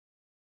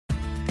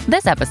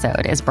This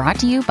episode is brought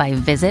to you by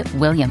Visit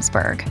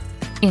Williamsburg.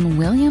 In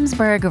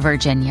Williamsburg,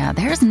 Virginia,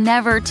 there's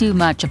never too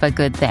much of a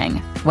good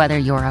thing. Whether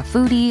you're a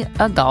foodie,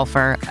 a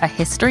golfer, a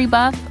history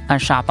buff, a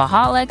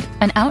shopaholic,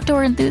 an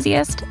outdoor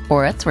enthusiast,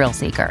 or a thrill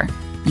seeker,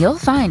 you'll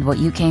find what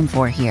you came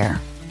for here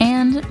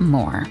and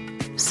more.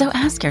 So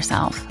ask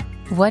yourself,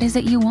 what is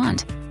it you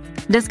want?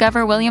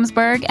 Discover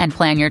Williamsburg and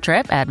plan your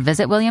trip at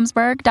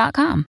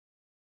visitwilliamsburg.com.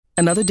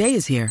 Another day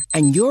is here,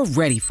 and you're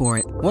ready for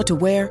it. What to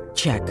wear?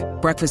 Check.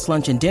 Breakfast,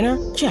 lunch, and dinner?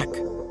 Check.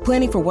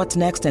 Planning for what's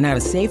next and how to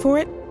save for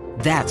it?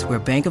 That's where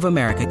Bank of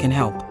America can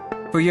help.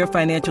 For your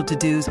financial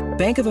to-dos,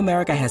 Bank of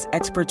America has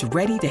experts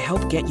ready to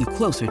help get you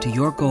closer to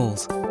your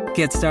goals.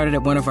 Get started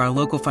at one of our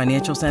local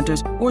financial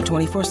centers or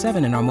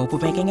 24/7 in our mobile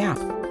banking app.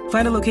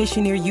 Find a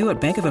location near you at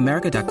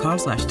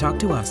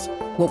bankofamerica.com/talktous.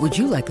 What would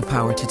you like the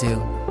power to do?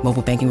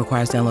 Mobile banking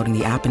requires downloading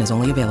the app and is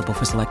only available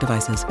for select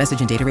devices. Message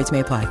and data rates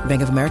may apply.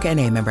 Bank of America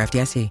N.A., member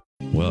FDIC.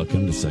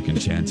 Welcome to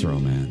Second Chance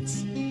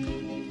Romance,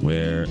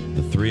 where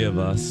the three of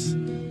us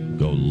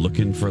go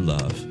looking for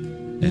love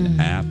in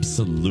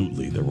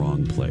absolutely the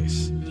wrong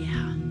place.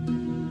 Yeah.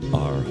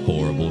 Our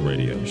horrible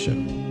radio show.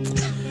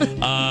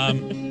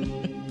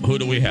 Who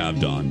do we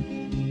have, Dawn?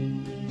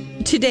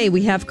 Today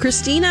we have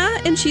Christina,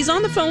 and she's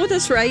on the phone with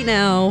us right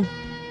now.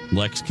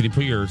 Lex, can you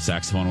put your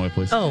saxophone away,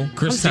 please? Oh,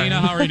 Christina,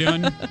 how are you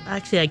doing?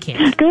 Actually, I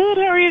can't. Good.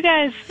 How are you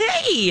guys?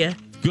 Hey!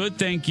 Good,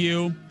 thank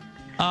you.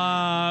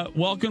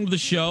 Welcome to the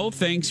show.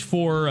 Thanks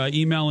for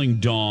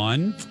emailing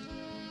Dawn.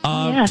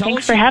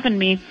 Thanks for having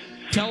me.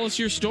 Tell us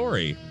your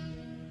story.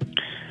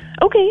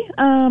 Okay.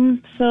 I'll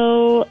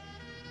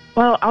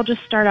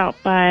just start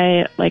out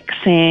by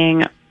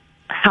saying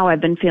how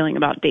I've been feeling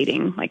about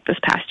dating this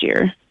past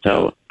year.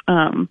 So,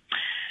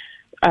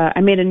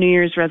 I made a New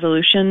Year's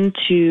resolution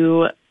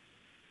to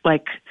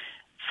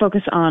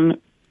focus on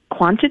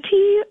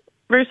quantity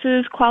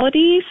versus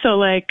quality.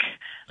 So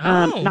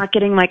not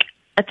getting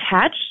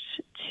attached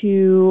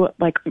to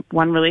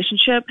one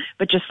relationship,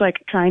 but just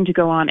trying to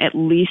go on at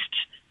least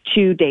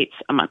 2 dates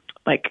a month.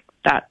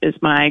 That is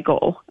my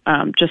goal.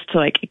 Just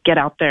to get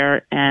out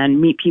there and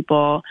meet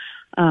people,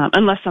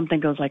 unless something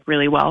goes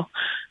really well.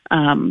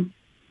 So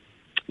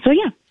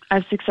yeah,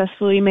 I've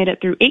successfully made it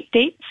through 8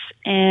 dates,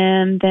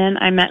 and then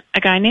I met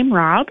a guy named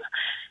Rob,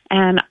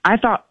 and I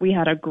thought we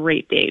had a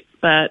great date,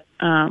 but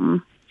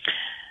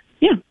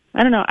yeah,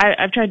 I don't know.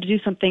 I've tried to do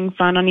something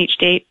fun on each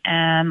date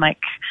and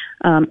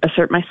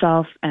assert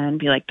myself and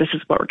be this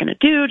is what we're going to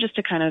do, just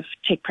to kind of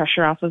take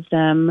pressure off of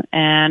them.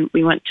 And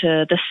we went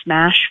to the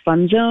Smash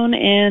Fun Zone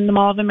in the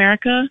Mall of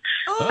America,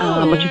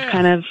 which is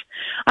kind of,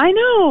 I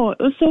know, it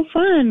was so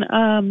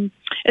fun.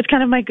 It's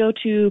kind of my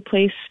go-to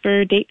place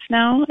for dates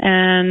now.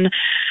 And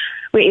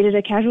we ate at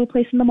a casual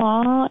place in the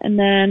mall and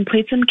then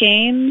played some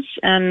games.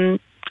 And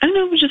I don't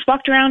know, we just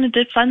walked around and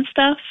did fun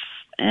stuff.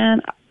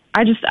 And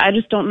I just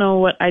don't know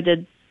what I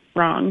did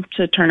wrong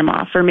to turn him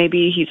off, or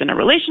maybe he's in a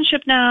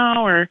relationship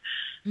now, or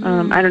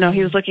I don't know.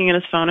 He was looking at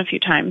his phone a few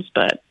times,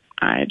 but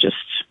I just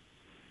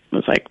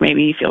was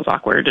maybe he feels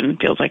awkward and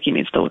feels like he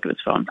needs to look at his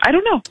phone. I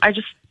don't know. I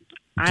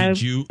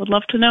would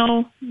love to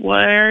know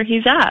where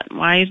he's at,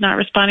 why he's not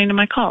responding to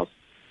my calls.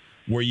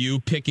 Were you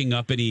picking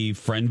up any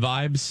friend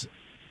vibes?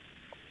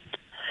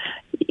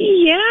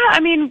 Yeah,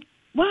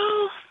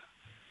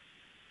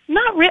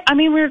 not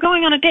really. We were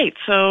going on a date,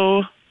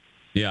 so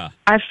yeah,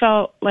 I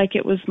felt like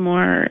it was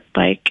more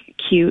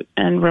cute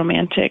and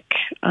romantic.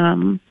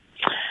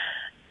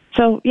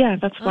 So yeah,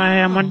 that's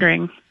why I'm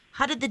wondering.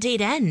 How did the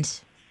date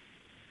end?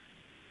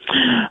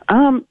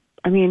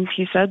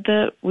 He said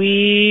that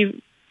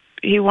he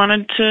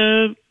wanted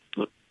to,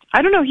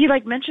 I don't know, he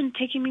mentioned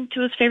taking me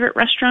to his favorite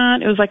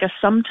restaurant. It was a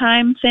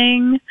sometime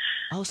thing.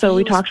 Oh, so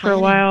we talked for a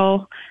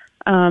while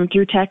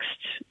through text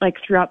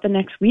throughout the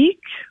next week,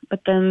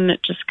 but then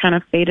it just kind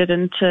of faded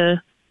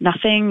into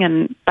nothing,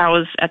 and that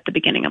was at the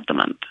beginning of the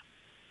month.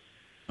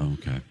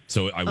 Okay.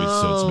 So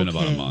it's been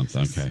about a month.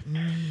 Okay.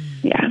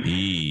 Yeah.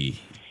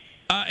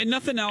 And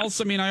nothing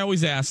else. I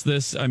always ask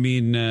this. I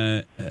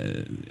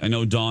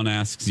know Dawn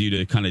asks you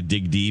to kind of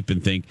dig deep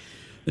and think.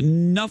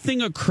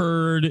 Nothing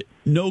occurred.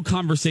 No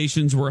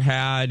conversations were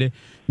had.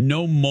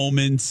 No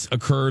moments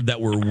occurred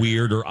that were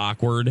weird or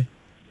awkward.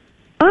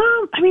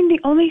 The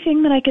only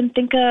thing that I can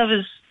think of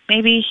is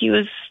maybe he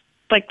was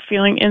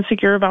feeling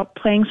insecure about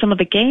playing some of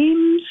the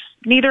games.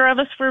 Neither of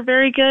us were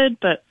very good,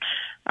 but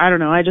I don't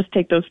know. I just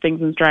take those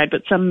things in stride.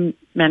 But some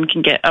men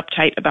can get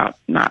uptight about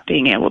not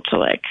being able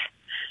to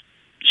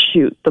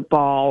shoot the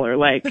ball or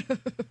right. play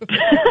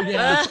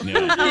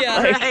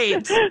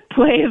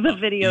the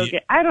video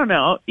game. I don't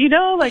know.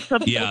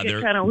 Some people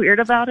get kind of weird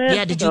about it.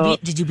 Yeah. Did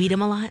you beat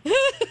him a lot?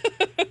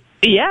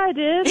 Yeah, I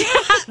did.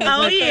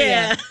 Oh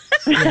yeah.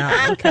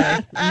 Yeah.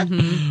 Okay.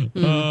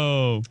 Mm-hmm.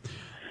 Oh.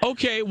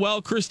 Okay,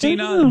 well,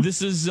 Christina,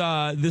 this is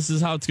how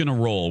it's going to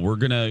roll. We're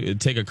going to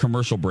take a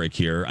commercial break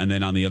here, and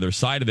then on the other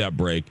side of that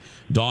break,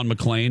 Dawn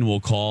McLean will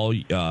call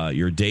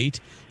your date,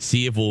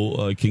 see if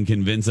we can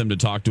convince them to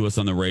talk to us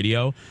on the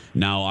radio.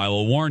 Now, I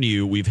will warn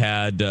you, we've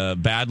had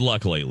bad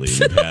luck lately.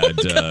 We've had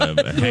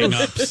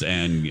hang-ups,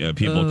 and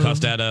people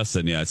cussed at us,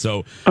 and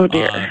so... Oh,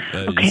 dear.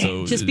 Okay.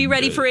 So, Just be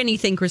ready for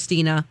anything,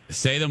 Christina.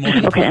 Say the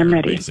morning Okay, I'm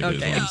ready. basically,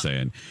 is what I'm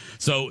saying.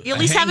 So You at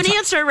least have an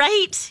answer,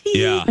 right?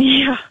 Yeah.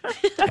 Yeah,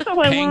 that's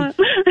all I want.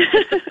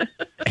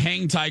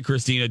 Hang tight,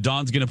 Christina.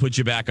 Dawn's going to put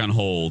you back on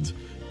hold.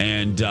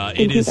 And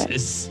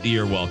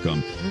you're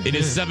welcome. It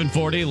is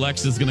 7:40.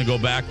 Lex is going to go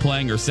back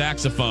playing her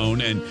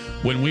saxophone. And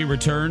when we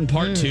return,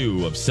 part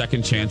 2 of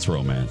Second Chance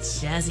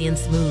Romance. Jazzy and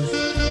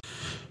smooth.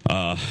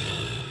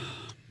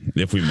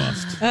 If we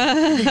must.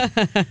 Yeah.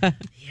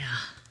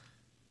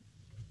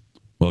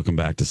 Welcome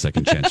back to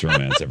Second Chance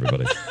Romance,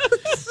 everybody.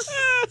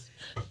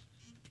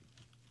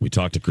 We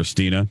talked to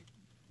Christina.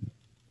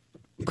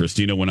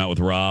 Christina went out with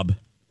Rob.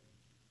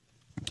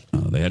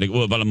 They had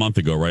about a month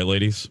ago, right,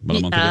 ladies? About a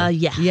month ago?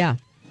 Yeah.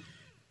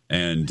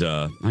 And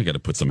I got to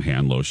put some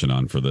hand lotion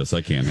on for this. I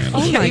can't handle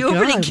Oh, it. my Are you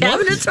opening God.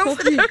 cabinets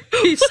over there?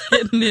 He's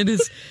sitting in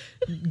his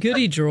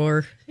goodie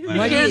drawer.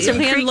 Why do you have some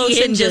hand creaky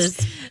lotion? hinges?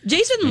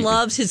 Jason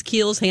loves his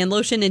Kiehl's hand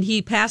lotion, and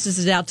he passes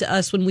it out to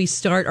us when we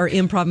start our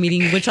improv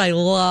meeting, which I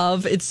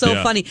love. It's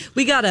so funny.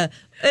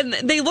 And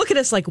they look at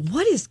us like,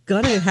 what is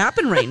going to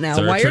happen right now? It's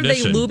our Why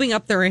tradition. are they lubing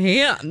up their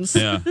hands?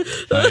 Yeah.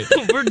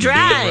 We're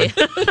dry.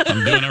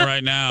 I'm doing it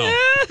right now.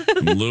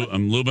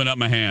 I'm lubing up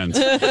my hands.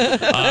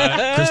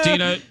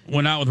 Christina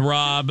went out with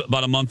Rob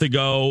about a month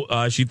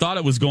ago. She thought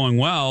it was going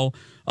well,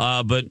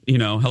 but,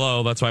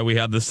 hello, that's why we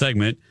have this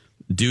segment.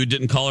 Dude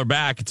didn't call her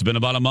back. It's been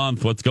about a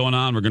month. What's going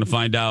on? We're going to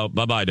find out.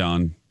 Bye-bye,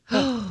 Dawn.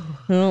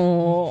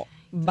 Oh,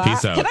 bye.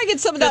 Peace out. Can I get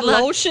some of that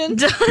lotion?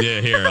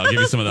 Yeah, here. I'll give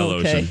you some of that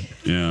Okay. lotion.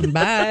 Yeah.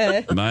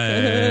 Bye.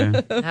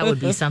 Bye. That would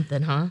be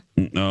something, huh?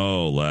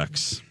 Oh,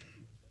 Lex.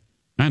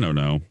 I don't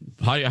know.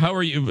 How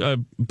are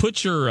you?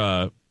 Put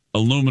your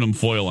aluminum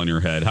foil on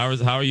your head.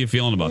 How are you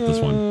feeling about this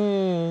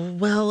one?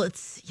 Well,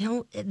 it's,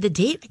 the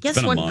date, I guess,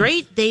 been a went month.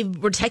 great. They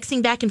were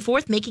texting back and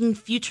forth, making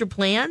future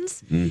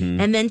plans.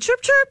 And then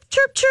chirp, chirp,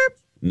 chirp, chirp.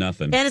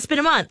 Nothing. And it's been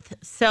a month.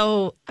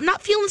 So I'm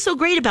not feeling so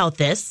great about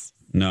this.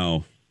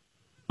 No,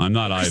 I'm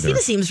not either. Christina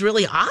seems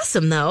really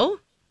awesome, though.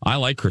 I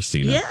like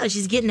Christina. Yeah,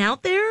 she's getting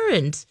out there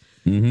and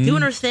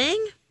doing her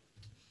thing.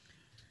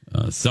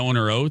 Sowing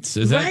her oats.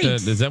 Is Right.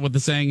 that what the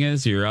saying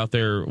is? You're out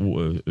there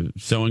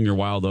sowing your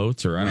wild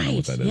oats, or I don't know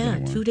what that is Yeah,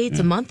 anymore. 2 dates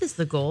a month is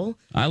the goal.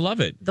 I love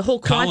it. The whole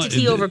Colin-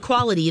 quantity over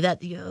quality.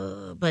 But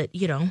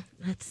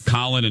that's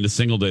Colin in a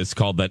single day is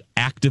called that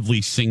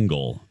actively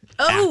single.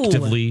 Oh.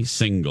 Actively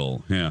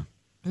single. Yeah.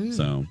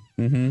 So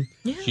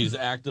she's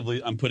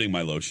actively. I'm putting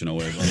my lotion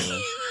away. By the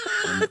way.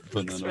 I'm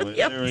putting it away.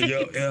 There we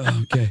go.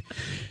 Yeah. Okay.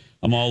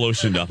 I'm all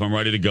lotioned up. I'm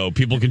ready to go.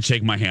 People can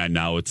shake my hand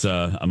now. It's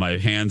my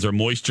hands are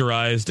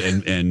moisterized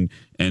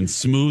and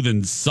smooth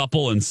and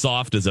supple and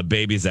soft as a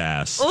baby's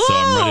ass. So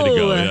I'm ready to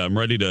go. Yeah, I'm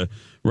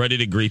ready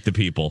to greet the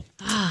people.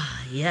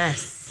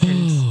 yes.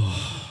 And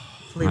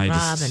hopefully I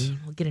Rob just- and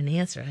we'll get an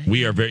answer.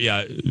 We are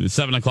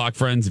 7:00,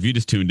 friends. If you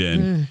just tuned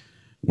in,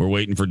 we're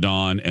waiting for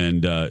Dawn,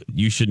 and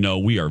you should know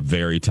we are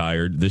very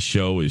tired. This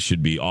show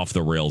should be off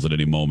the rails at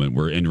any moment.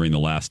 We're entering the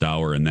last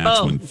hour, and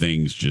that's when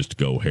things just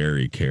go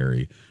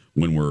hairy-carry.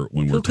 When we're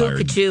tired.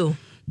 Cuckoo.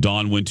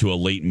 Dawn went to a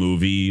late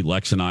movie.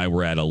 Lex and I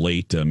were at a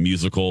late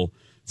musical.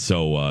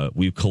 So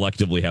we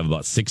collectively have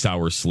about 6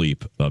 hours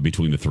sleep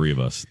between the three of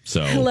us.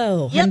 So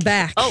Hello, I'm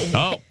back.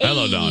 Oh,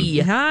 hello, Dawn.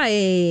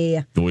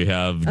 Hi. Do we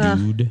have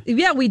dude?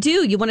 Yeah, we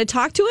do. You want to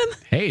talk to him?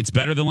 Hey, it's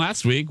better than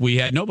last week. We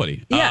had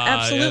nobody. Yeah,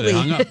 absolutely. They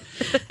hung up.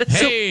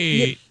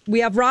 Hey, We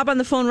have Rob on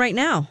the phone right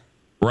now.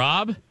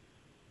 Rob.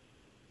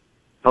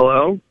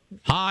 Hello.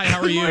 Hi,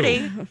 how are you?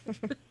 Morning.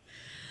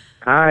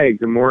 Hi.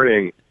 Good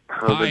morning.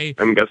 Hi.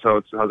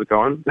 How's it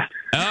going?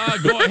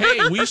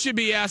 Hey, we should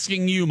be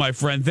asking you, my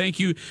friend. Thank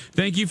you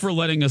for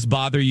letting us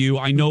bother you.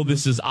 I know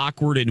this is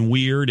awkward and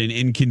weird and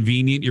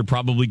inconvenient. You're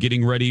probably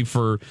getting ready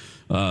for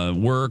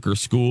work or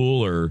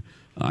school or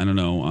I don't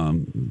know,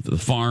 the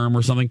farm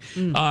or something.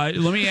 Let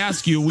me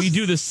ask you. We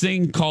do this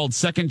thing called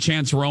Second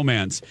Chance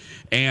Romance,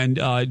 and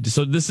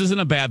so this isn't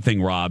a bad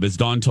thing, Rob. As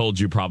Dawn told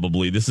you,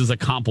 probably this is a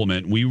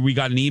compliment. We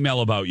got an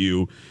email about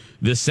you.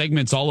 This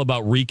segment's all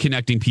about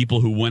reconnecting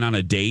people who went on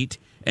a date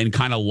and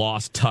kind of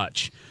lost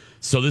touch.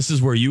 So this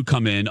is where you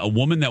come in. A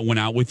woman that went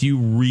out with you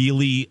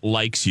really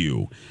likes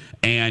you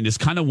and is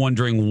kind of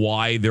wondering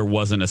why there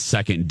wasn't a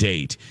second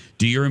date.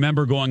 Do you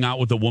remember going out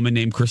with a woman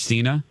named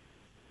Christina?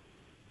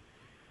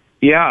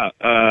 Yeah,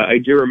 I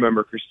do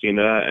remember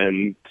Christina,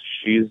 and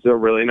she's a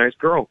really nice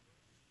girl.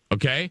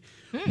 Okay.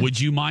 Would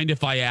you mind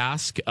if I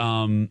ask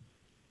on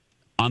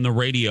the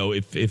radio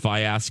if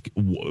I ask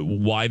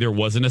why there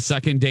wasn't a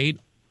second date?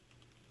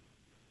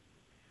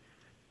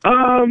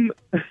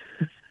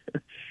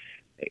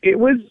 It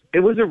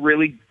was a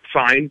really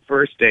fine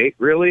first date,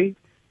 really.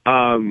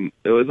 It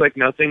was like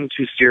nothing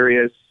too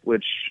serious,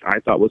 which I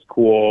thought was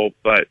cool,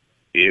 but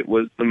it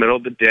was the middle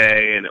of the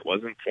day and it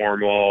wasn't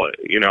formal.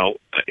 You know,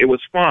 it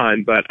was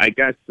fun, but I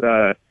guess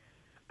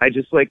I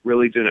just like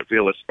really didn't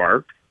feel a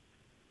spark.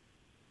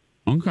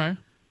 Okay.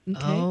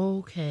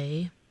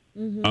 Okay.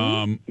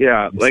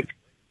 Yeah, like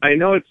I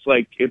know it's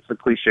a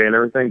cliche and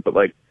everything, but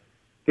like,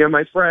 you know,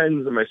 my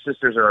friends and my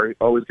sisters are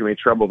always giving me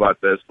trouble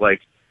about this. Like,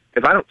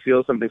 if I don't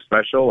feel something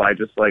special, I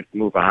just like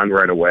move on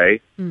right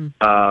away.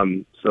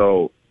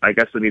 So I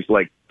guess I need to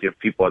like give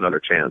people another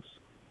chance.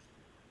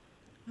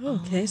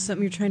 Okay,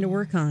 something you're trying to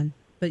work on,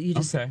 but you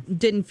just Okay.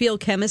 didn't feel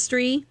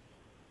chemistry.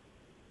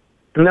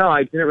 No,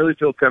 I didn't really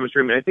feel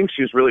chemistry. I mean, I think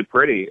she was really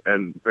pretty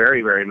and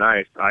very, very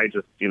nice. I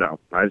just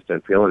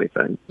didn't feel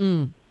anything.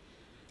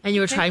 And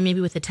you were trying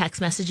maybe with the text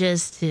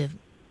messages to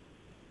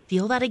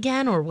feel that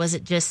again, or was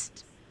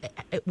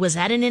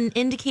that an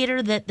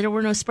indicator that there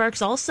were no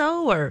sparks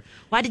also, or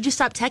why did you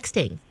stop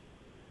texting?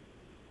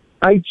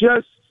 I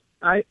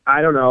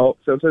don't know.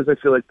 Sometimes I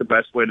feel like the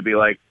best way to be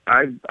like,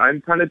 I'm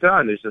kind of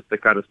done is just to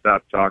kind of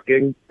stop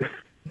talking.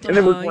 And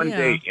it was one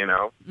date, you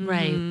know?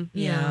 Right.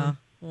 Yeah.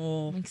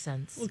 Oh, Makes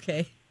sense.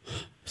 okay.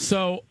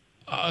 So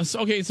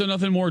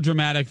nothing more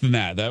dramatic than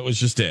that. That was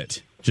just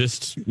it.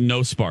 Just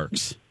no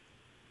sparks.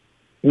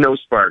 No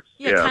sparks.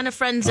 Yeah, kind of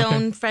friend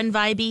zone, friend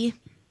vibey.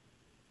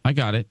 I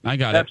got it.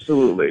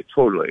 Absolutely.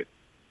 Totally.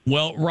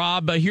 Well,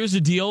 Rob, here's the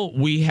deal.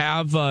 We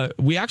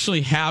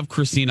actually have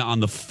Christina on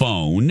the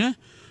phone,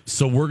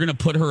 so we're going to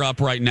put her up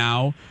right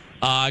now.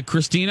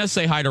 Christina,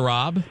 say hi to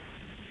Rob.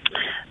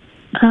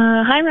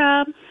 Hi,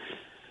 Rob.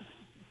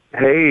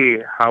 Hey,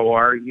 how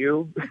are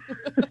you?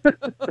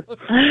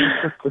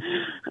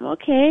 I'm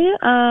okay.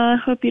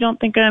 Hope you don't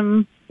think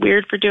I'm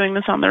weird for doing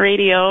this on the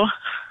radio.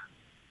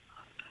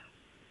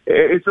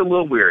 It's a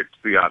little weird,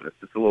 to be honest.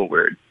 It's a little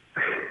weird.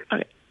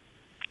 Okay.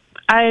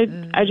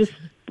 I just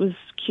was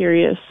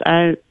curious.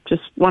 I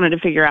just wanted to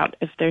figure out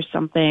if there's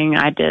something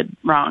I did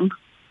wrong.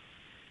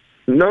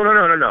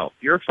 No.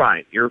 You're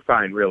fine. You're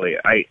fine, really.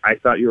 I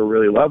thought you were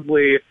really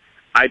lovely.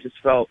 I just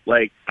felt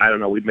like, I don't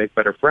know, we'd make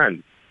better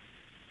friends.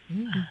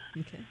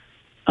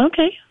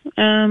 Okay.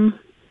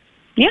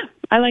 Yeah,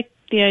 I like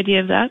the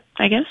idea of that,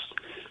 I guess.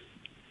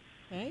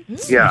 Okay.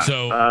 Yeah.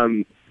 So-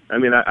 I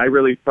mean, I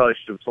really probably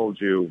should have told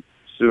you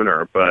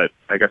sooner, but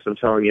I guess I'm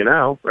telling you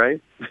now,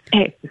 right?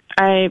 Hey,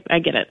 I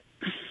get it.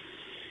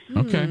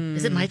 Okay.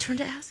 Is it my turn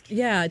to ask?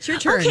 Yeah, it's your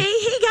turn. Okay,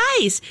 hey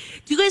guys.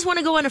 Do you guys want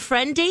to go on a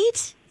friend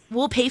date?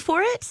 We'll pay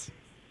for it.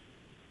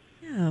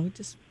 Yeah, we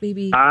just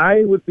maybe.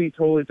 I would be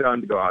totally down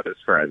to go out as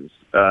friends,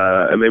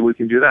 and maybe we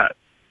can do that.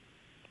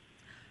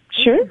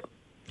 Sure.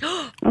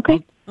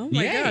 Okay. Oh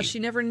my Yay. gosh,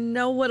 you never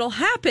know what'll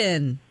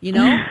happen. You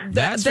know,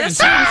 That's the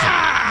best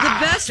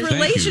fantastic.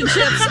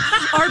 relationships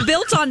are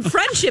built on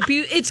friendship.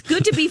 It's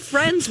good to be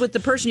friends with the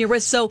person you're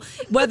with. So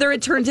whether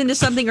it turns into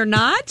something or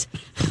not,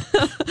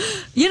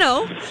 you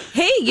know,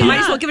 hey, you might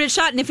as well give it a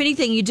shot. And if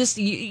anything,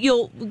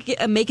 you'll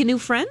make a new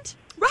friend.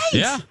 Right.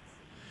 Yeah.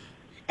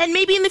 And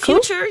maybe in the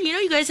future,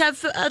 you guys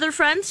have other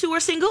friends who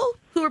are single,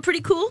 who are pretty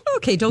cool.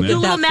 Okay, don't Yeah. get Do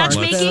a little that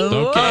far. matchmaking.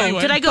 Okay,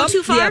 Did I go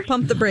too far? Yeah,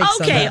 pump the brakes.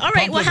 on Okay, that. all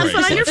right. Pump Well, the have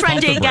fun brakes. on your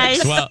friend Pump the date,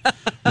 brakes. guys.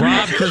 Well,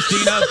 Rob,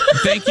 Christina,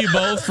 thank you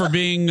both for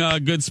being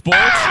good sports.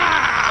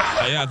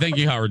 Yeah, thank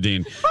you, Howard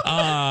Dean.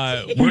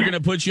 We're going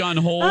to put you on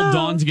hold.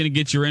 Dawn's going to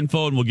get your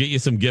info, and we'll get you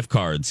some gift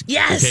cards.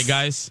 Yes. Okay,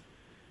 guys?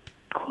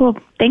 Cool.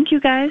 Thank you,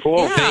 guys. Cool.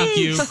 Yeah. Thank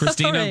you, All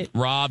Christina. right.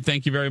 Rob,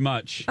 thank you very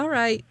much. All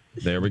right.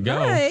 There we go.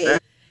 Right.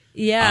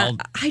 Yeah, I'll-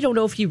 I don't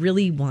know if he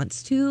really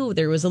wants to.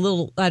 There was a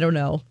little, I don't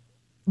know.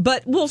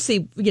 But we'll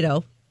see,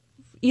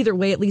 Either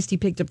way, at least he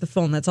picked up the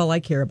phone. That's all I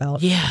care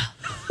about. Yeah.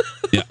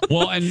 Yeah.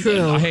 Well, and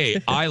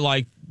hey, I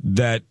like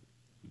that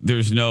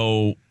there's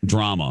no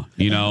drama.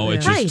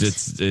 It's Right.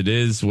 just it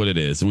is what it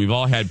is. And we've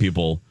all had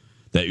people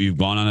that you've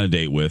gone on a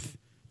date with,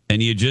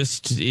 and it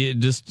just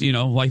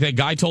like that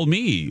guy told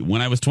me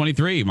when I was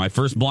 23, my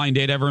first blind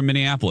date ever in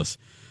Minneapolis.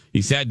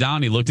 He sat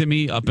down, he looked at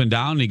me up and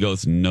down, and he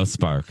goes, "No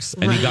sparks,"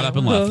 and he got up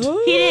and left.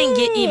 He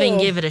didn't even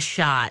give it a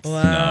shot.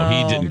 No,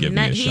 he didn't give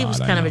me a He shot.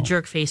 was I kind of a know.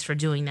 jerk face for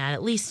doing that.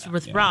 At least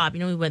with Rob,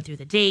 we went through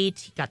the date.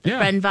 He got the Yeah.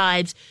 friend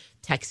vibes,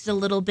 texted a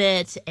little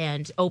bit,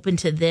 and open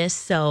to this.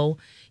 So,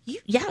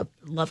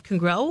 love can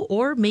grow,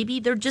 or maybe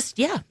they're just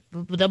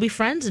they'll be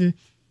friends and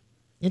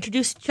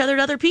introduce each other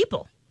to other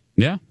people.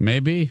 Yeah,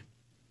 maybe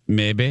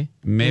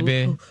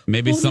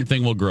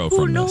something will grow Who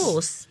from knows?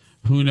 this.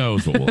 Who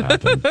knows what will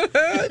happen?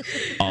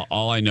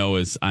 All I know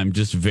is I'm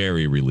just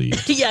very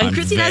relieved. Yeah, and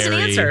Christine has an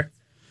answer.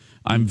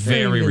 I'm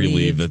very Very relieved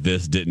relieved. that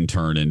this didn't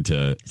turn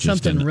into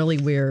just Something really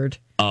weird.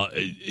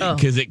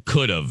 because it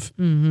could have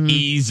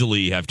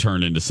easily have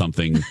turned into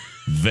something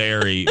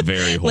very,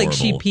 very horrible. Like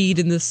she peed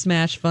in the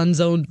Smash Fun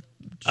Zone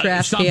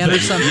trash can or something,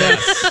 something.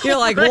 yes. You're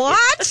like,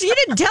 what? You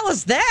didn't tell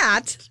us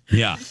that.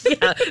 Yeah.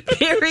 Yeah,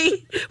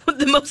 very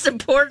the most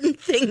important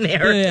thing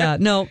there. Yeah,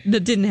 no,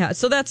 that didn't happen.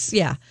 So that's,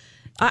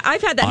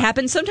 I've had that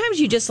happen. Sometimes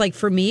you just like,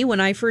 for me, when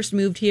I first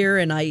moved here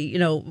and I,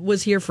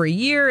 was here for a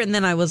year and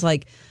then I was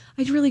like,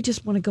 I really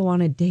just want to go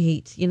on a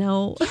date,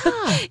 Yeah.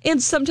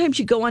 And sometimes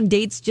you go on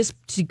dates just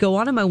to go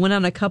on them. I went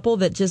on a couple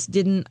that just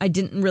I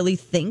didn't really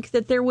think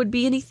that there would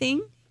be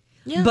anything.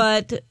 Yeah.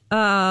 But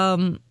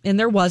and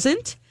there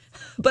wasn't.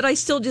 But I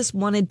still just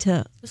wanted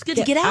to. It's good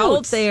to get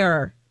out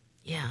there.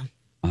 Yeah,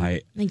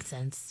 I makes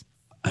sense.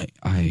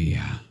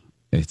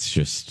 It's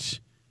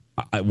just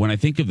when I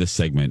think of this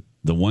segment,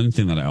 the one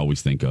thing that I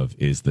always think of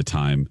is the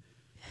time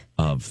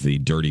of the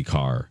dirty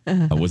car.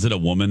 Was it a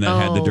woman that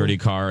had the dirty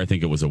car? I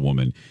think it was a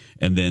woman.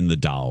 And then the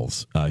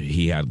dolls.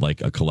 He had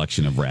like a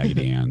collection of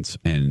Raggedy Anns,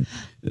 and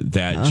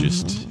that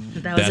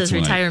that was his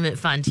retirement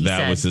fund. He that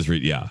said. was his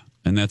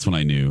and that's when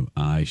I knew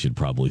I should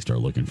probably start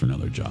looking for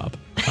another job.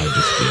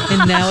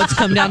 And now it's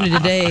come down to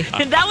today.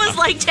 And that was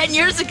like 10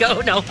 years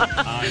ago. No.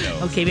 I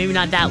know. Okay, maybe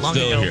not that long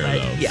Still ago. here, but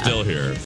though. yeah. Still here.